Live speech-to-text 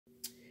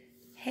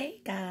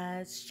Hey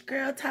guys, it's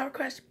your girl Tower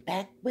Crush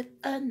back with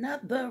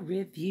another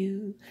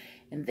review.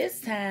 And this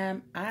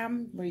time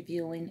I'm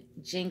reviewing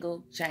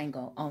Jingle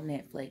Jangle on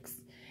Netflix.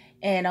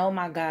 And oh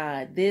my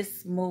god,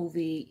 this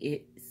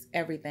movie is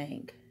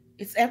everything.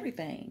 It's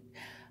everything.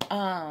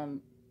 The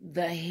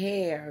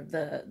hair,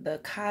 the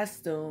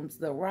costumes,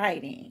 the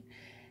writing,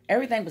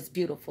 everything was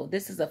beautiful.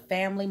 This is a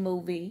family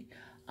movie.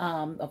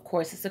 Of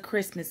course, it's a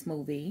Christmas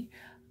movie.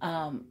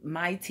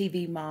 My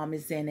TV mom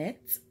is in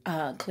it.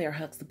 Claire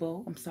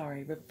Huxtable. I'm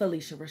sorry,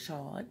 Felicia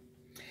Rashad.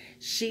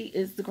 She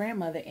is the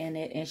grandmother in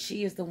it, and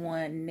she is the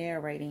one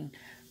narrating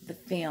the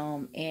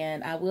film.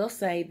 And I will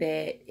say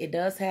that it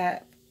does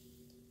have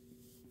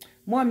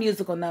more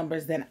musical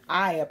numbers than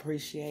I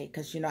appreciate,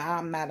 because, you know,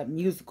 I'm not a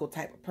musical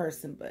type of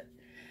person, but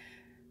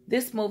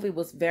this movie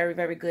was very,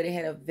 very good. It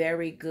had a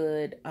very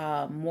good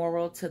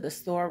moral to the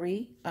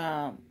story.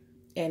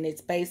 And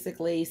it's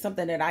basically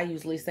something that I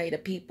usually say to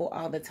people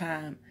all the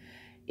time.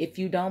 If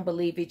you don't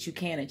believe it, you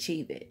can't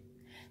achieve it.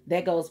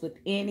 That goes with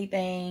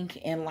anything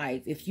in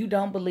life. If you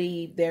don't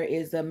believe there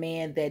is a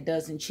man that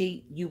doesn't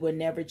cheat, you will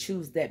never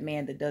choose that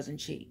man that doesn't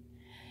cheat.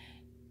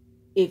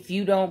 If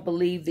you don't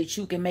believe that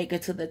you can make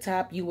it to the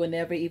top, you will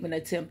never even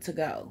attempt to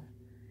go.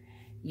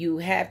 You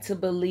have to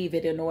believe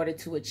it in order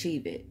to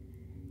achieve it.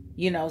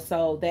 You know,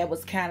 so that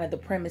was kind of the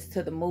premise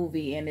to the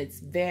movie, and it's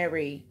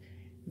very,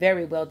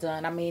 very well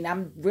done. I mean,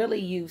 I'm really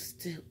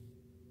used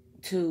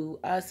to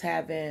us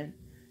having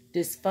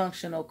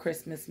dysfunctional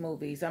Christmas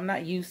movies. I'm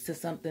not used to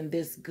something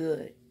this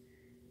good,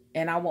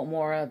 and I want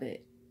more of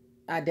it.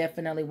 I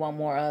definitely want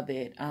more of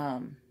it.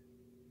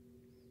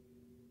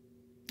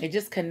 It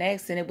just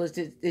connects, and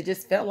it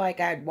just felt like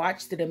I'd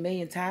watched it a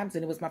million times,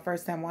 and it was my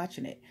first time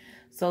watching it.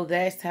 So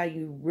that's how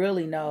you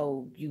really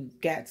know you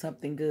got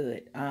something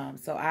good.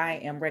 So I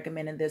am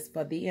recommending this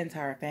for the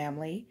entire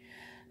family.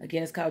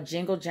 Again, it's called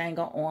Jingle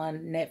Jangle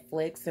on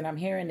Netflix, and I'm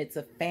hearing it's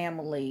a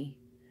family.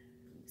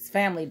 It's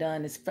family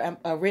done. It's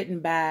written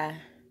by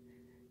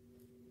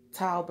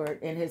Talbert,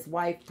 and his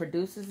wife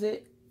produces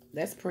it.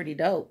 That's pretty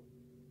dope.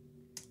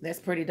 That's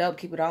pretty dope.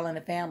 Keep it all in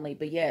the family.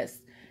 But yes,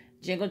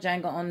 Jingle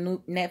Jangle on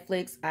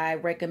Netflix. I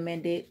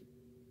recommend it.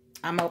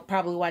 I'm going to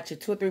probably watch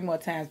it 2 or 3 more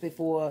times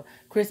before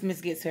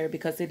Christmas gets here,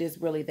 because it is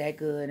really that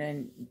good.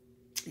 And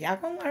y'all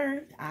going to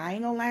learn. I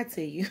ain't going to lie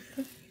to you.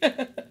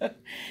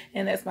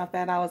 And that's my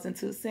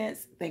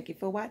 $5.02. Thank you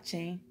for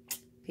watching.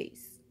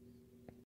 Peace.